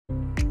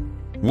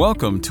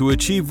Welcome to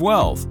Achieve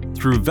Wealth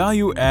through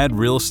value-add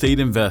real estate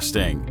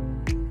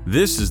investing.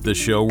 This is the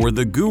show where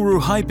the guru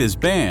hype is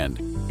banned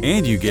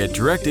and you get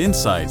direct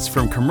insights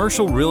from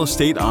commercial real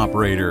estate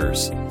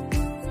operators.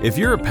 If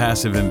you're a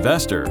passive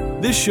investor,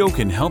 this show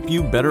can help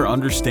you better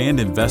understand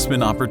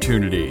investment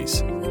opportunities.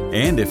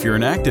 And if you're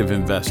an active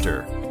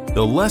investor,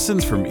 the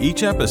lessons from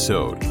each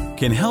episode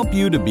can help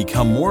you to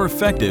become more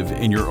effective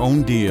in your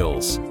own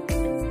deals.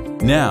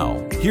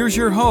 Now, here's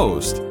your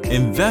host,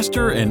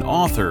 investor and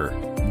author,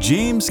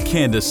 James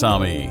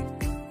Kandasamy.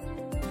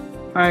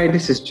 Hi,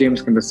 this is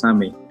James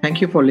Kandasamy.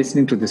 Thank you for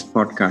listening to this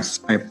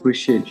podcast. I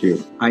appreciate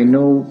you. I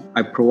know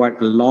I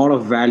provide a lot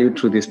of value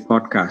through this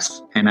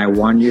podcast, and I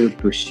want you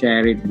to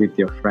share it with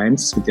your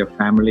friends, with your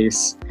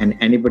families, and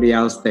anybody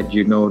else that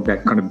you know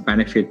that kind of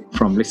benefit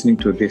from listening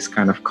to this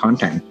kind of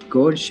content.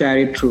 Go and share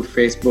it through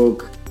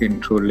Facebook,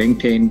 through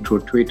LinkedIn,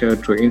 through Twitter,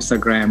 through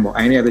Instagram, or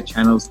any other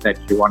channels that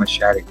you want to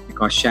share it,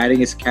 because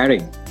sharing is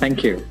caring.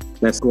 Thank you.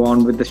 Let's go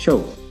on with the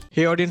show.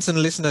 Hey, audience and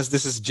listeners,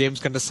 this is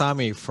James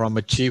Kandasamy from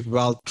Achieve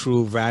Wealth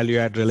through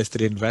Value-Add Real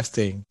Estate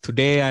Investing.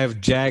 Today, I have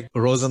Jack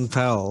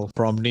Rosenthal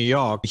from New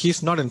York.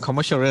 He's not in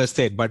commercial real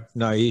estate, but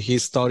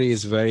his story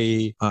is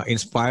very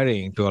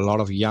inspiring to a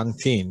lot of young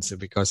teens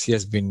because he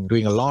has been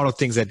doing a lot of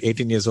things at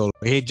 18 years old.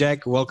 Hey,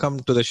 Jack, welcome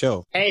to the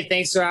show. Hey,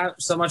 thanks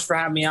so much for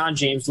having me on,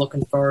 James.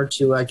 Looking forward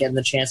to getting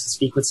the chance to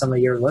speak with some of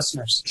your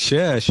listeners.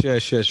 Sure.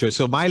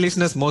 So my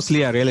listeners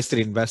mostly are real estate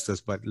investors,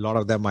 but a lot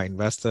of them are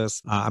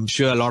investors. I'm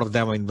sure a lot of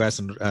them invest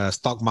in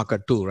stock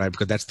market too, right?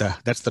 Because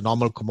that's the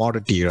normal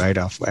commodity, right?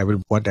 Of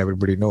what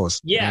everybody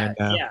knows. Yeah.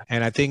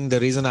 And I think the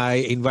reason I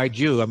invite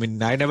you, I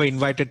never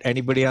invited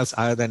anybody else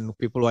other than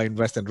people who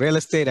invest in real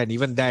estate, and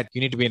even that you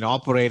need to be an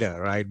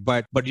operator, right?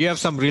 But you have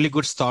some really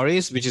good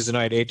stories, which is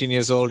at 18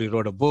 years old you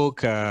wrote a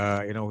book,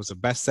 who's a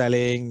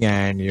best-selling,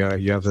 and you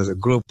have a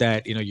group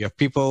that you have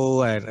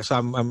people, and so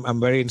I'm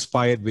very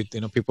inspired with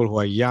people who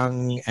are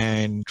young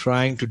and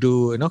trying to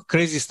do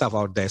crazy stuff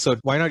out there. So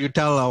why not you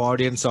tell our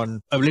audience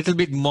on a little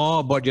bit more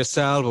about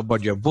yourself,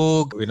 about your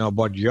book,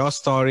 about your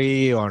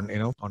story, on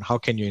how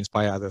can you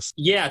inspire others?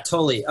 Yeah,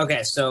 totally.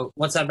 Okay, so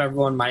what's up,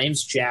 everyone? My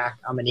name's Jack.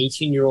 I'm an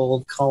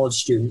 18-year-old college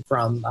student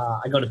from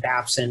I go to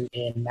Babson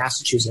in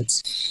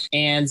Massachusetts,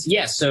 and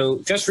so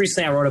just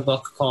recently I wrote a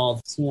book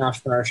called Teen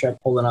Entrepreneurship.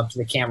 Holding up to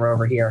the camera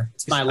over here.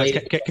 It's my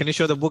latest. Can you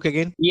show the book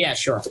again? Yeah,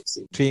 sure.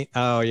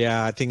 Oh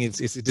yeah, I think it's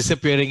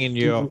disappearing in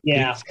your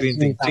screen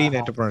thing. Teen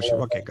Entrepreneurship.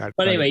 Okay, got it.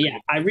 But anyway,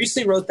 I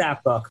recently wrote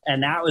that book,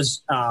 and that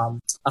was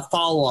a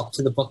follow-up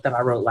to the book that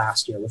I wrote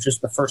last year, which was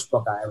the first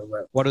book I ever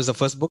wrote. What was the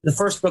first book? The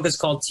first book is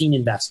called Teen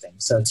Investing.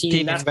 So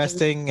Teen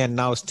Investing, and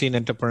now it's Teen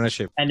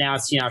Entrepreneurship. And now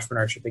it's Teen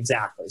Entrepreneurship,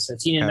 exactly. So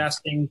Teen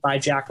Investing by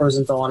Jack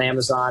Rosenthal on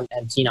Amazon,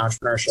 and Teen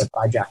Entrepreneurship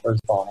by Jack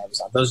Rosenthal on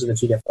Amazon. Those are the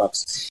two different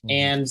books. Mm-hmm.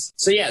 And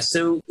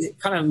so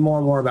kind of more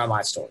and more about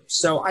my story.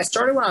 So I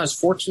started when I was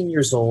 14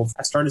 years old.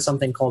 I started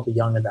something called the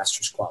Young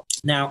Investors Club.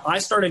 Now, I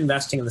started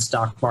investing in the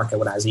stock market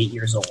when I was 8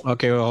 years old.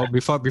 Okay, well,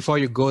 before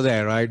you go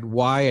there, right?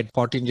 Why at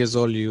 14 years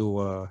old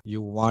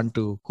you want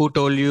to? Who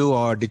told you,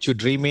 or did you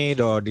dream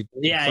it, or did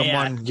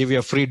someone give you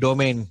a free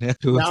domain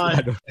to?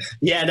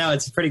 No,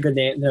 it's a pretty good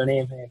name.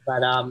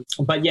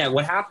 But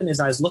what happened is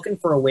I was looking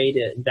for a way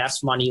to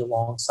invest money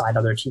alongside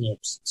other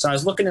teenagers. So I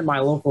was looking in my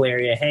local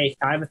area. Hey,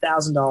 I have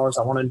 $1,000.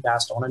 I want to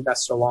invest.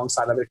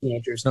 Alongside other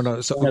teenagers.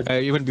 No. So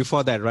even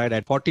before that, right?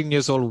 At 14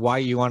 years old, why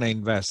you want to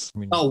invest?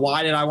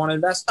 Why did I want to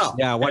invest?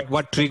 Yeah.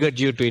 What triggered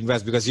you to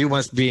invest? Because you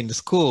must be in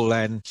school,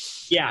 and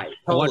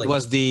totally.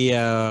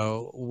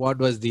 What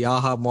was the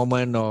aha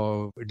moment,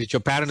 or did your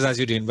parents ask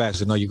you to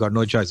invest? You got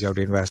no choice. You have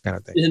to invest, kind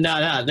of thing.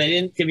 No, they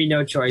didn't give me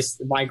no choice.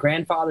 My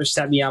grandfather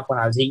set me up when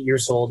I was 8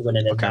 years old with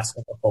an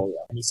investment portfolio,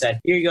 and he said,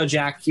 "Here you go,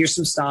 Jack. Here's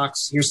some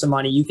stocks. Here's some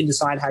money. You can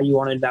decide how you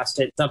want to invest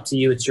it. It's up to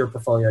you. It's your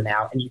portfolio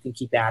now, and you can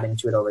keep adding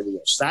to it over the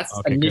years." So that's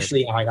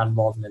initially how I got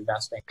involved in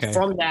investing. Okay.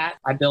 From that,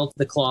 I built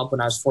the club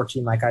when I was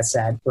 14, like I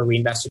said, where we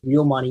invested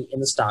real money in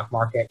the stock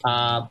market.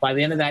 By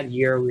the end of that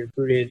year,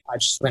 I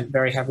just went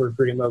very heavy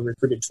recruiting mode. We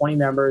recruited 20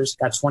 members,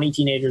 got 20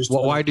 teenagers.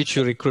 Why did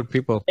you recruit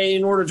people?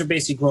 In order to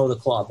basically grow the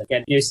club.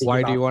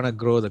 Why do you want to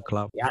grow the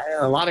club? Yeah,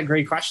 a lot of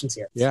great questions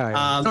here. Yeah.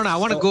 I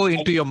want to go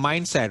into your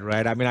mindset,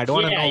 right? I don't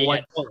want to know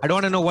I don't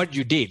want to know what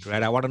you did,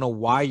 right? I want to know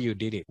why you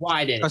did it.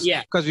 Why I did it?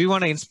 Yeah. Because we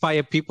want to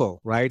inspire people,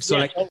 right?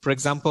 So for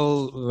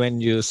example,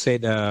 when you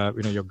said,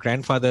 your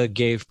grandfather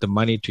gave the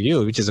money to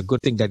you, which is a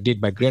good thing that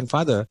did my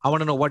grandfather. I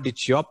want to know, what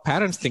did your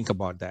parents think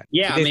about that?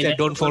 Yeah. Did they say,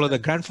 don't follow the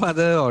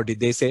grandfather, or did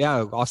they say,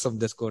 awesome,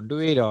 let's go and do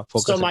it? Or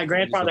focus? So my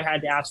grandfather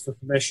had to ask for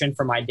permission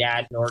from my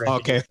dad in order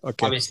to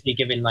obviously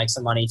giving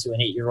some money to an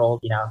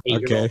 8-year-old,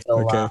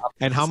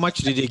 And how much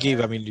did he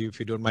give? If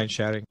you don't mind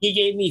sharing. He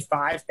gave me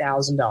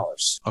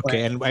 $5,000.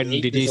 Okay. And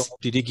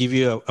did he give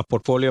you a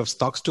portfolio of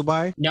stocks to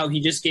buy? No, he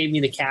just gave me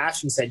the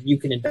cash and said, you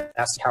can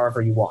invest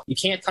however you want. You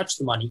can't touch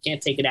the money. You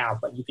can't take it out,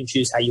 but you can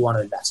choose how you want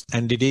to invest.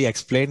 And did he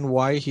explain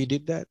why he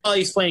did that? Well,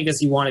 he explained because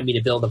he wanted me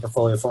to build a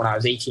portfolio for when I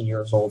was 18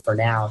 years old for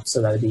now,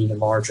 so that would be even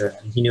larger.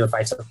 And he knew if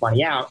I took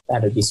money out,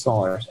 that would be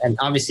smaller. And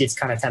obviously, it's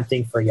kind of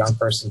tempting for a young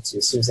person to,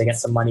 as soon as they get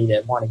some money,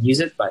 to want to use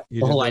it. But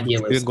The whole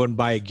idea was you didn't go and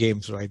buy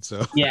games, right?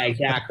 So yeah,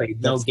 exactly.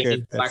 No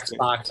game,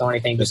 Xbox or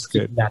anything. Just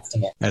keep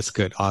investing it. That's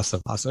good.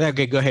 Awesome. Yeah,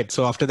 okay, go ahead.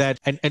 So after that,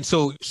 and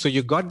so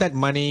you got that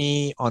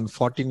money on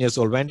 14 years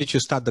old. When did you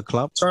start the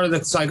club? So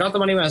I got the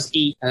money when I was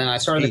 8, and then I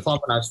started the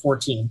club when I was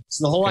 14.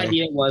 So the whole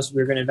idea was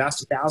we were going to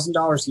invest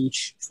 $1,000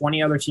 each,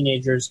 20 other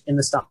teenagers in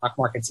the stock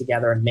market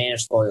together and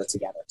manage portfolio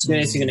together. It's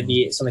basically going to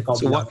be something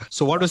called.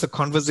 So what was the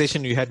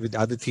conversation you had with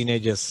other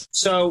teenagers?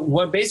 So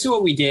what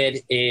we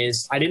did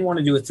is I didn't want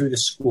to do it through the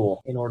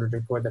school in order to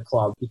record the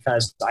club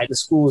because the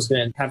school is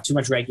going to have too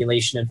much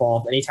regulation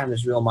involved. Anytime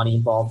there's real money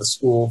involved, the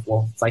school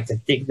will like to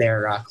dig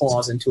their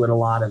claws into it a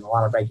lot and a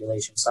lot of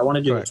regulation. So I want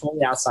to do it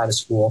totally outside of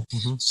school.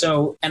 Mm-hmm.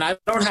 So, and I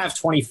don't have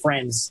 20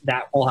 friends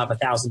that all have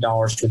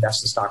 $1,000 to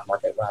invest in the stock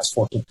market when I was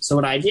 14. So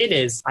what I did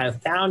is I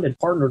found and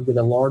partnered with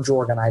a large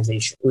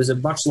organization. It was a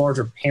much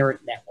larger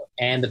parent network.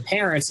 And the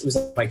parents, it was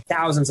like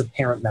thousands of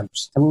parent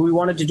members. And what we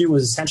wanted to do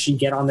was essentially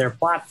get on their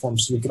platform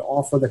so we could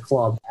offer the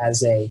club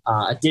as a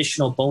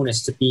additional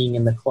bonus to being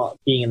in the club,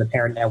 being in the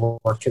parent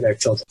network to their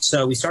children.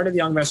 So we started the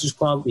Young Investors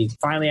Club. We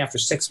finally, after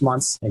 6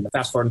 months,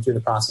 fast forwarding through the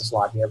process a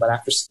lot here, but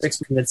after 6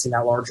 months convincing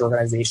that large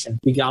organization,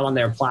 we got on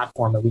their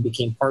platform and we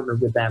became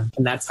partnered with them.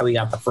 And that's how we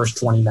got the first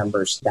 20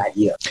 members that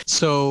year.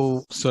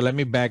 So let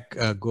me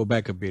go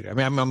back a bit. I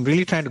mean, I'm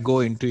really trying to go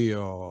into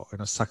your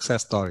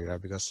success story,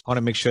 right? Because I want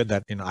to make sure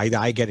that either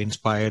I get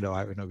inspired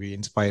or we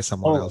inspire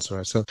someone else,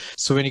 right?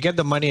 So when you get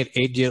the money at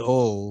 8 years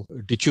old,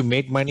 did you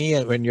make money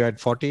when you're at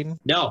 14?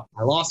 No,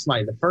 I lost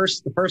money. The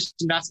first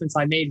investments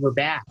I made were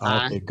bad.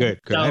 Okay, good.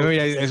 So,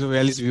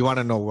 at least we want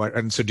to know what.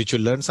 And so did you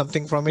learn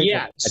something from it?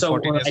 Yeah. So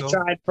I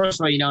tried. First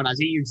of all, when I was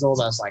 8 years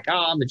old, I was like,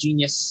 I'm a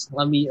genius.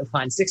 Let me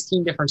find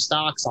 16 different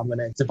stocks. I'm going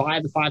to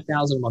divide the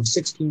 5,000 among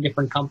 16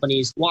 different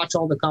companies, watch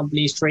all the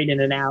companies trade in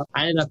and out.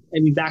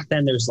 Back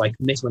then there was like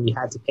myths when you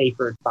had to pay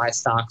for buy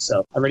stocks.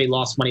 So I already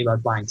lost money by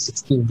buying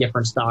 16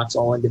 different stocks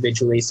all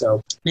individually.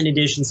 So in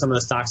addition, some of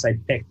the stocks I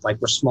picked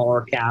were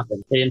smaller cap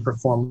and they didn't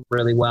perform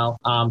really well.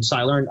 So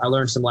I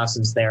learned some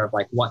lessons there of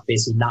what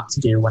basically not to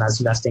do when I was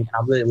investing. And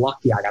I'm really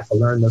lucky I got to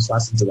learn those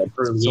lessons at an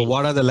early age. So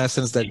what are the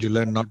lessons that you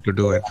learned not to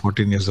do at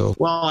 14 years old?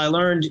 Well, I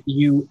learned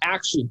you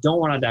actually don't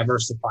want to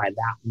diversify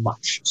that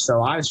much.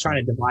 So I was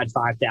trying to divide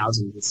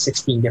 5,000 with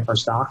 16 different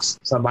stocks.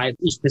 So my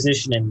each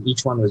position in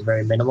each one was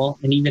very minimal.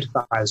 And even if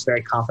I was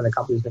very confident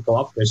companies would go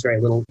up, there's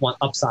very little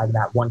upside in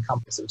that one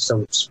company.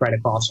 So spread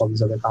across all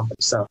these other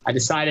companies. So I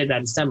decided that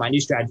instead my new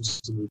strategy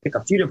is to pick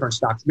a few different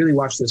stocks, really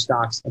watch those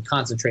stocks and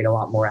concentrate a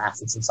lot more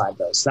assets inside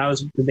those. So that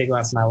was the big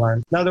lesson I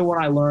learned. Another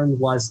one I learned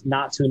was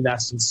not to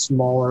invest in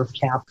smaller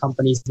cap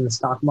companies in the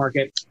stock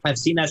market. I've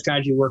seen that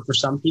strategy work for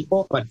some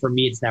people, but for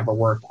me, it's never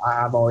worked.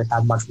 I've always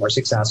had much more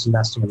success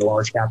investing in the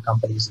large cap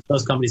companies.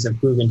 Those companies have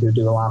proven to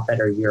do a lot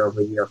better year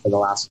over year for the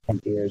last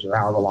 10 years or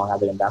however long I've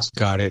been investing.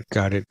 Got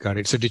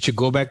it. So did you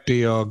go back to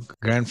your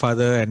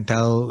grandfather and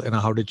tell,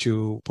 how did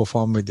you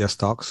perform with your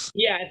stocks?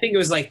 Yeah, I think it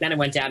was then it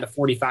went down to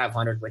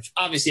 4,500, which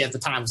obviously at the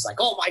time was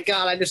oh my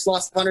God, I just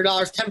lost $100.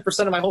 10%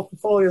 of my whole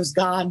portfolio is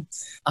gone.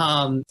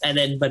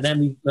 But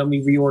then when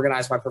we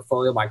reorganized my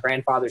portfolio, my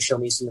grandfather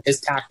showed me some of his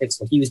tactics,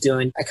 what he was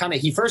doing.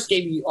 He first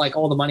gave me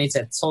all the money and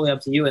said, it's totally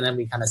up to you. And then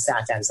we kind of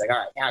sat down and said, all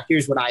right, now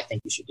here's what I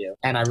think you should do.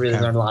 And I really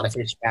learned a lot of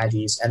his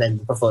strategies. And then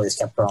the portfolios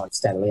kept growing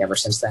steadily ever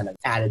since then and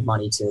added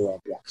money to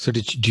it. Yeah. So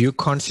do you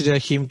consider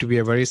him to be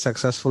a very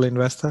successful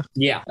investor?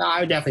 Yeah,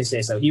 I would definitely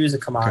say so. He was a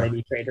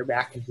commodity trader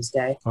back in his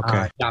day.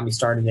 Got me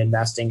started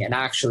investing. And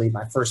actually,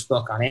 my first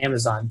book on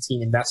Amazon,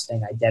 Teen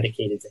Investing, I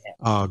dedicated to him.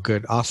 Oh,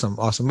 good. Awesome.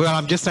 Well,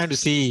 I'm just trying to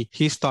see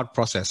his thought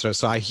process. Right?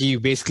 So he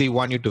basically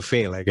want you to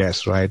fail, I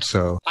guess, right?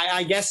 So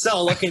I guess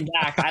so. Looking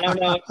back, I don't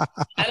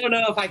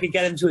know if I could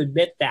get him to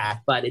admit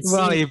that, but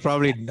he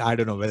probably, I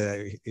don't know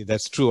whether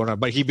that's true or not,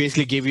 but he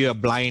basically gave you a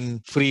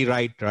blind free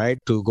right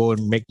to go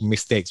and make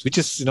mistakes, which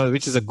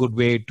is a good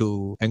way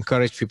to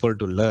encourage people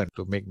to learn,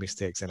 to make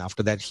mistakes. And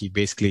after that, he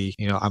basically,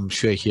 I'm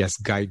sure he has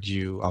guided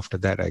you after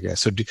that, I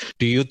guess. So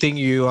do you think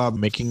you are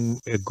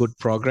making a good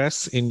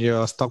progress in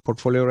your stock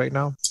portfolio right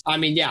now? I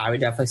mean, yeah, I would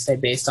definitely say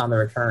based on the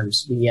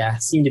returns, we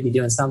seem to be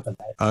doing something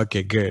right.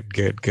 Okay, good.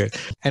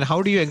 And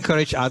how do you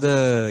encourage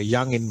other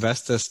young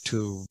investors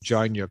to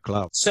join your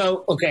club?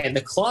 So,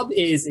 the club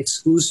is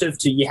exclusive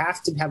to, you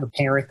have to have a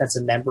parent that's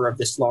a member of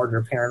this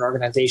larger parent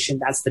organization.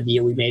 That's the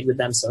deal we made with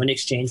them. So in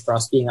exchange for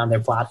us being on their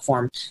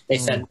platform, they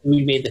said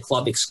we made the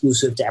club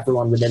exclusive to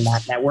everyone within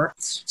that network.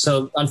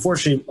 So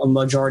unfortunately, a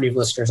majority of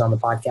listeners on the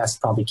podcast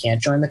probably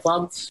can't join the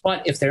club.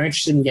 But if they're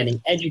interested in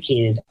getting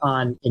educated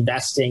on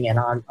investing and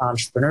on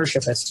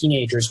entrepreneurship as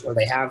teenagers, or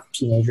they have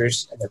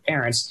teenagers and their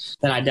parents,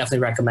 then I definitely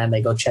recommend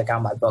they go check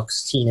out my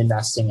books, Teen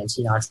Investing and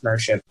Teen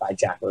Entrepreneurship by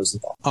Jack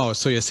Rosenthal. Oh,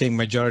 so you're saying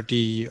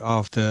majority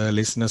of the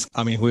listeners,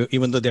 who,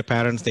 even though they're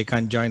parents, they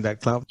can't join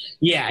that club?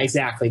 Yeah,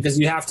 exactly. Because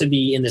you have to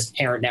be in this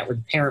parent network.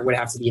 The parent would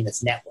have to be in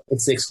this network.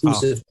 It's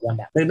exclusive to one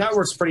network. The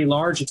network's pretty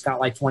large. It's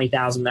got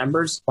 20,000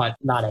 members, but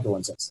not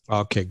everyone's in.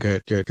 Okay,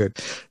 good.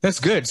 That's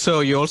good. So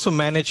you also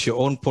manage manage your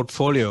own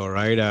portfolio,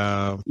 right?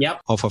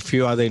 Yep. Of a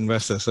few other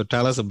investors. So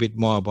tell us a bit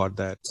more about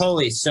that.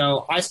 Totally.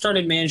 So I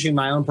started managing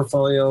my own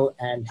portfolio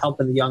and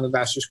helping the Young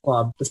Investors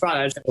Club. Which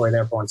probably I just were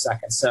there for 1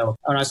 second. So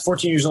when I was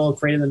 14 years old,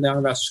 created the Young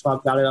Investors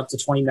Club, got it up to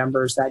 20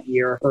 members that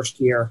year, first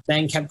year,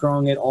 then kept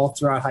growing it all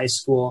throughout high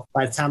school.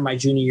 By the time my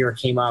junior year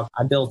came up,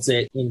 I built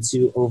it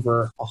into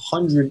over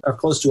 100 or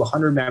close to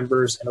 100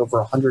 members and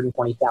over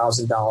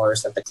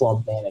 $120,000 that the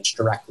club managed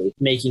directly,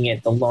 making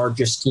it the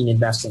largest teen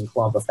investing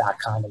club of that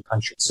kind in the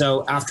country.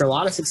 So after a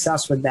lot of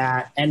success with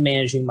that and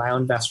managing my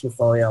own investment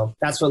portfolio,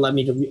 that's what led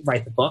me to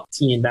write the book,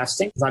 Teen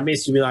Investing, because I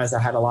basically realized I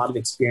had a lot of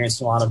experience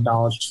and a lot of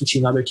knowledge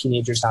teaching other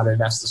teenagers how to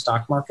invest in the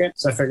stock market.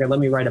 So I figured, let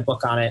me write a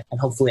book on it and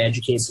hopefully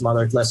educate some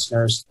other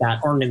listeners that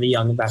aren't in the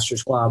Young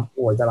Investors Club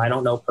or that I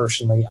don't know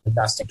personally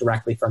investing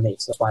directly from me.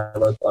 So that's why I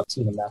wrote the book,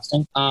 Teen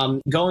Investing.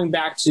 Going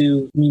back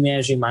to me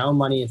managing my own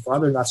money and for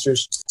other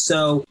investors.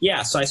 So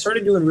I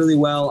started doing really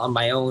well on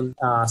my own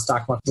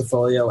stock market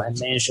portfolio and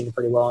managing it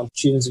pretty well and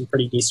achieving some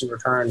pretty decent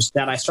returns,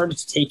 that I started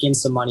to take in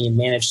some money and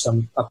manage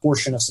a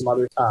portion of some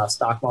other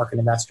stock market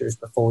investors'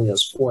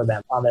 portfolios for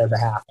them on their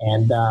behalf.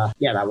 And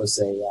that was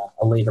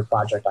a later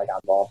project I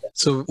got involved in.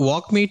 So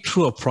walk me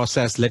through a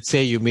process. Let's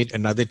say you meet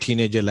another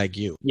teenager like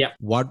you. Yep.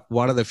 What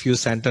are the few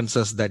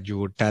sentences that you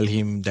would tell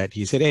him that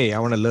he said, hey, I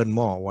want to learn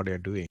more what you're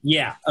doing?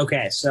 Yeah.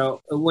 Okay.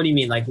 So what do you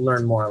mean, like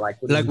learn more?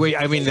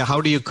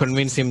 How do you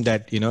convince him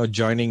that,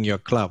 joining your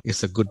club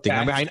is a good thing?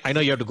 Okay. I mean, I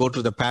know you have to go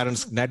to the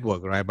parents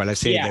network, right? But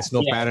let's say there's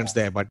no parents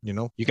there, but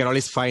you can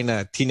always find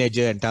a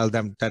teenager and tell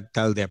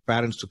their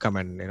parents to come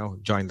and,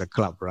 join the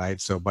club,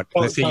 right? So, but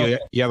let's say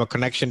you have a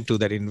connection to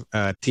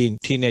that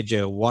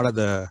teenager. What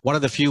are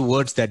the few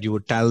words that you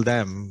would tell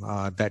them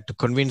that to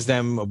convince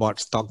them about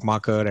stock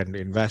market and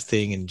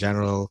investing in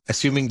general,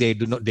 assuming they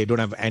don't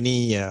have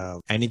any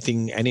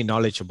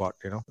knowledge about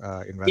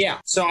investing? Yeah.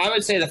 So I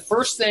would say the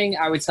first thing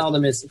I would tell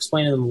them is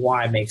explain to them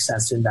why it makes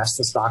sense to invest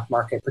in the stock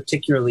market,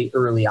 particularly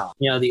early on.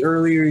 The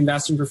earlier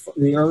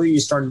you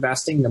start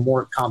investing, the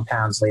more it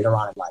compounds later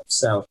on in life.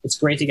 So it's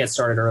great to get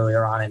started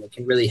earlier on, and it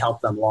can really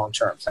help them long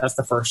term. So that's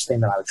the first thing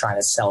that I would try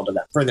to sell to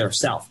them for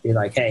themselves. Be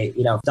like, hey,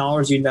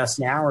 dollars you invest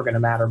now are going to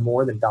matter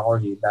more than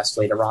dollars you invest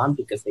later on,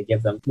 because they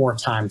give them more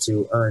time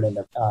to earn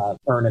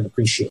and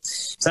appreciate.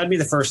 So that'd be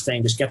the first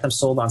thing. Just get them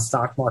sold on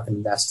stock market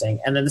investing.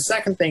 And then the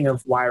second thing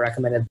of why I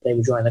recommended they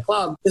would join the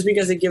club is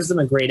because it gives them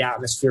a great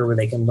atmosphere where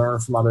they can learn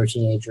from other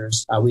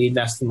teenagers. We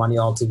invest the money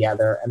all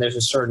together, and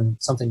there's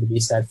something to be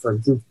said for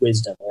group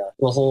wisdom.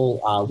 The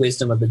whole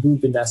wisdom of the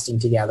group investing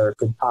together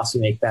could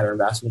possibly make better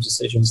investment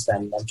decisions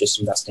than just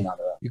investing on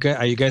their own.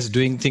 Are you guys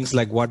doing things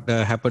like what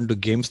happened to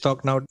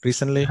GameStop now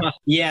recently?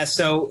 Yeah.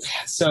 So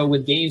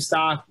with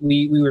GameStop,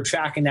 we were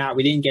tracking that.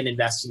 We didn't get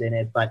invested in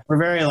it, but we're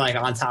very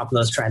on top of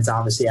those trends,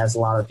 obviously, as a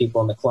lot of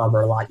people in the club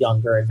are a lot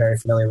younger and very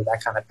familiar with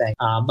that kind of thing.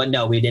 But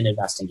no, we didn't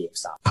invest in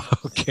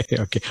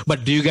GameStop. Okay.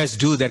 But do you guys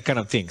do that kind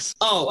of things?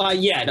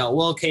 No,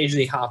 we'll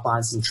occasionally hop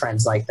on some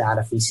trends like that.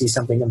 If we see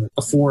something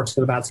before it's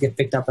about to get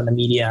picked up in the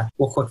media,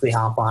 we'll quickly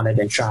hop on it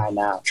and try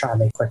and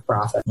make quick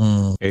profit.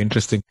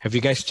 Interesting. Have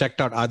you guys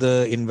checked out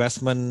other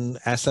investment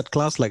asset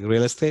class like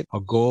real estate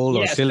or gold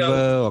or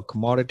silver or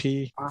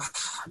commodity?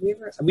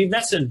 We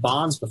invested in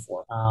bonds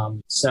before.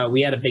 So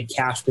we had a big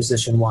cash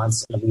position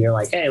once, and we were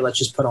like, hey, let's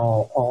just put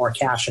all our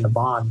cash in a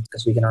bond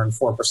because we can earn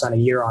 4% a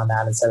year on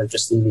that instead of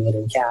just leaving it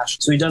in cash.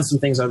 So we've done some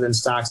things other than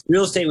stocks.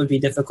 Real estate would be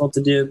difficult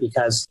to do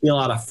because we have a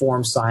lot of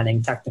form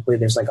signing. Technically,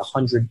 there's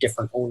 100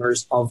 different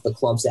owners of the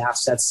club's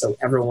assets. So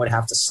everyone would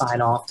have to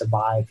sign off to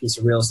buy a piece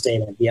of real estate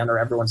and it'd be under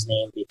everyone's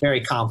name. It'd be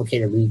very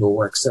complicated legal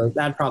work. So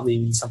that'd probably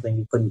be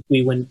something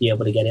we wouldn't be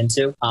able to get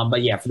into.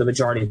 But yeah, for the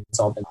majority, it's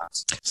all been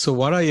bonds. So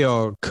what are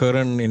your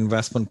current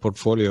investment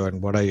portfolio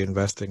and what are you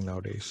investing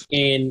nowadays?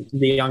 In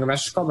the Young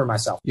Investors Club or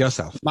myself?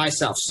 Yourself.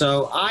 Myself.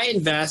 So I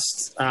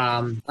invest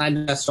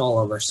all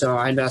over. So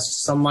I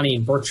invest some money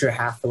in Berkshire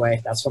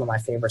Hathaway. That's one of my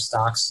favorite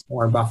stocks,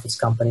 Warren Buffett's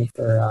company,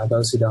 for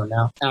those who don't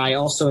know. And I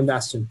also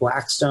invest in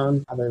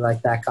Blackstone. I really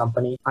like that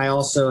company. I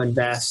also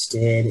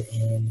invested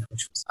in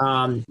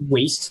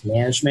Waste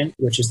Management,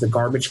 which is the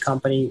garbage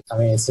company. I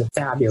mean, it's a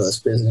fabulous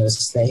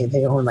business.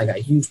 They own a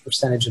huge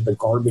percentage of the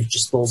garbage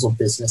disposal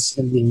business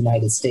in the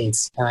United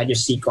States. And I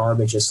just see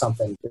garbage as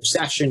something,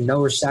 recession,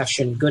 no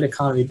recession, good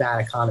economy,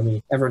 bad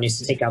economy. Everyone needs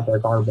to take out their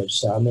garbage.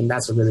 So, I mean,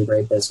 that's a really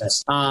great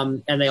business.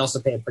 And they also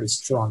pay a pretty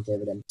strong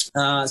dividend.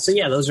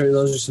 Those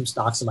are some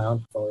stocks in my own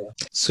portfolio.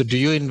 So do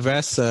you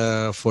invest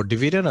for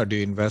dividend or do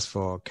you invest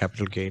for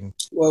capital gain?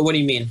 Well, what do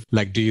you mean?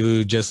 Do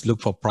you just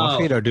look for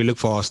profit or do you look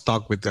for a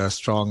stock with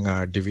strong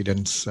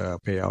dividends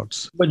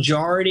payouts?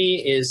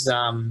 Majority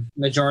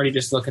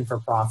just looking for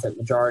profit. profit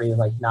majority,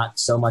 like not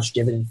so much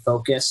dividend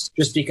focused,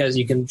 just because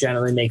you can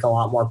generally make a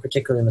lot more,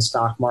 particularly in the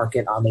stock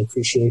market, on the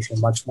appreciation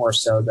much more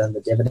so than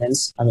the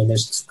dividends. I mean,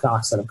 there's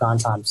stocks that have gone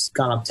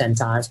up 10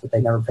 times, but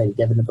they never paid a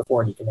dividend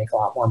before, and you can make a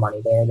lot more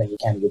money there than you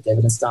can with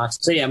dividend stocks.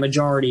 So yeah,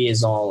 majority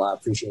is all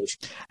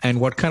appreciation. And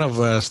what kind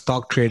of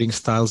stock trading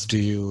styles do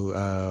you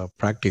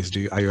practice?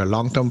 Are you a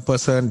long-term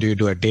person? Do you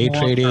do a day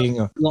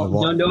trading?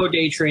 Don't know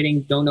day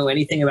trading. Don't know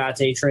anything about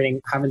day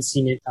trading. Haven't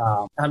seen it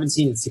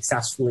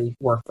successfully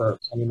work for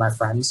any of my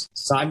friends.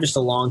 So I'm just a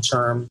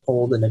long-term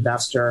hold and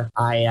investor.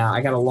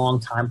 I got a long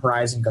time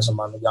horizon because I'm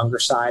on the younger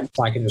side,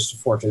 so I can just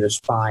afford to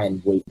just buy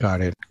and wait.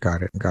 Got it.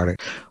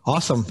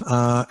 Awesome.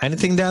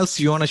 Anything else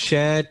you want to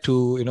share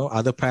to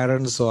other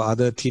parents or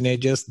other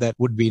teenagers that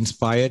would be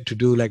inspired to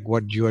do like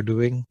what you are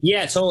doing?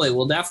 Yeah, totally.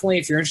 Well, definitely,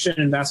 if you're interested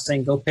in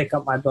investing, go pick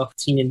up my book,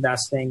 Teen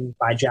Investing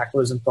by Jack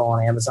Rosenthal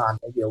on Amazon.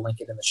 Maybe I'll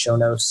link it in the show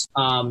notes.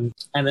 And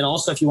then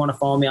also, if you want to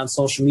follow me on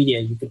social media,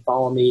 you can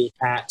follow me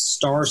at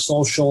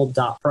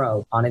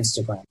starsocial.pro on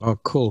Instagram. Oh,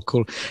 cool.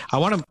 I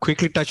want to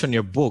quickly touch on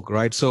your book,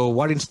 right? So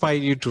what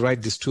inspired you to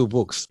write these 2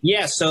 books?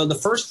 Yeah, so the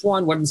first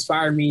one, what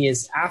inspired me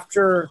is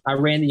after I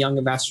ran the Young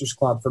Investors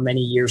Club for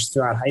many years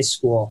throughout high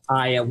school,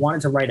 I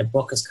wanted to write a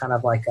book as kind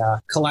of like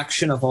a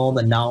collection of all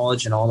the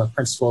knowledge and all the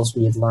principles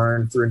we had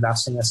learned through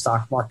investing in the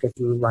stock market,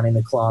 through running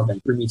the club,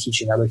 and through me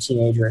teaching other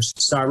teenagers.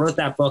 So I wrote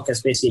that book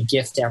as basically a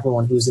gift to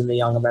everyone who's in the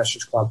Young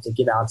Investors Club to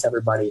give out to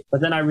everybody.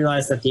 But then I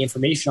realized that the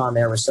information on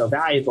there was so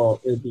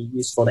valuable, it would be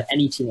useful to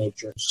any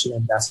teenager interested in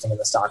investing in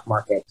the stock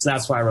market. So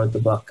that's why I wrote the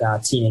book,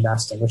 Teen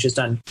Investing, which has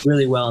done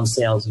really well in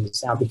sales and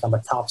it's now become a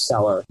top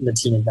seller in the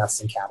teen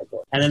investing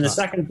category. And then the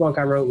second book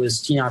I wrote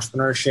was Teen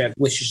Entrepreneurship,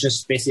 which is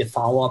just basically a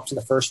follow-up to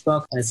the first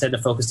book. And instead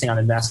of focusing on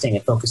investing,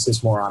 it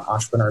focuses more on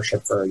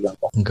entrepreneurship for young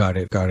people. Got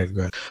it.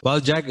 Well,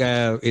 Jack,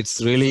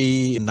 it's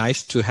really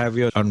nice to have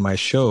you on my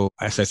show.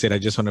 As I said, I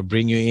just want to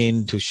bring you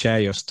in to share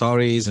your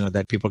stories,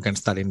 that people can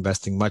start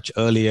investing much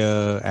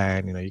earlier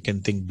and, you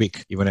can think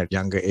big even at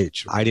younger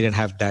age. I didn't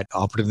have that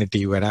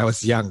opportunity when I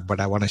was young, but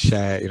I want to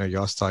share,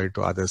 your story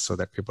to others so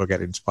that people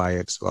get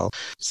inspired as well.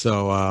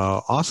 So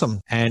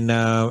awesome. And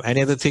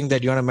any other thing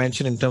that you want to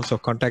mention in terms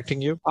of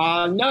contacting you?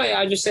 No,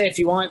 I just say if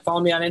you want,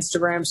 follow me on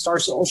Instagram,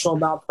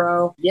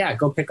 starsocial.pro. Yeah,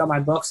 go pick up my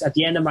books. At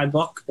the end of my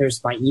book,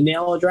 there's my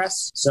email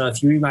address. So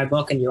if you read my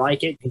book and you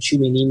like it, you can shoot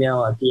me an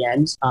email at the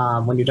end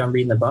when you're done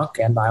reading the book.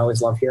 And I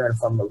always love hearing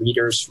from the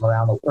readers from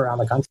around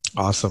the country.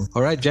 Awesome.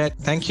 All right, Jet.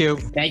 Thank you.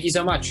 Thank you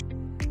so much.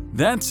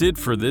 That's it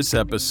for this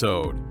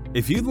episode.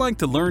 If you'd like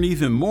to learn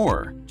even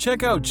more,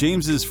 check out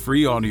James's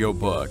free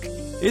audiobook.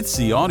 It's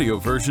the audio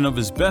version of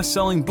his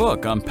best-selling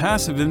book on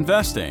passive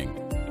investing.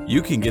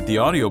 You can get the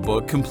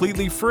audiobook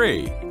completely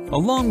free,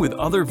 along with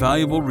other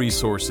valuable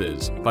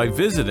resources, by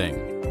visiting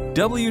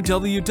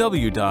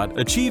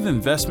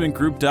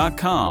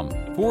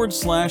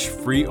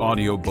www.achieveinvestmentgroup.com/free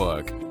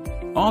audiobook.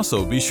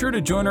 Also, be sure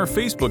to join our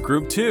Facebook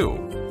group too.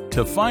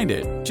 To find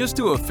it, just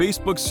do a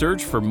Facebook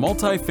search for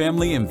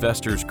Multifamily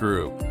Investors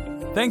Group.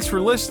 Thanks for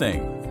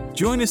listening.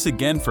 Join us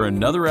again for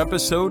another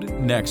episode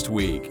next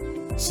week.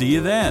 See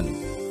you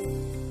then.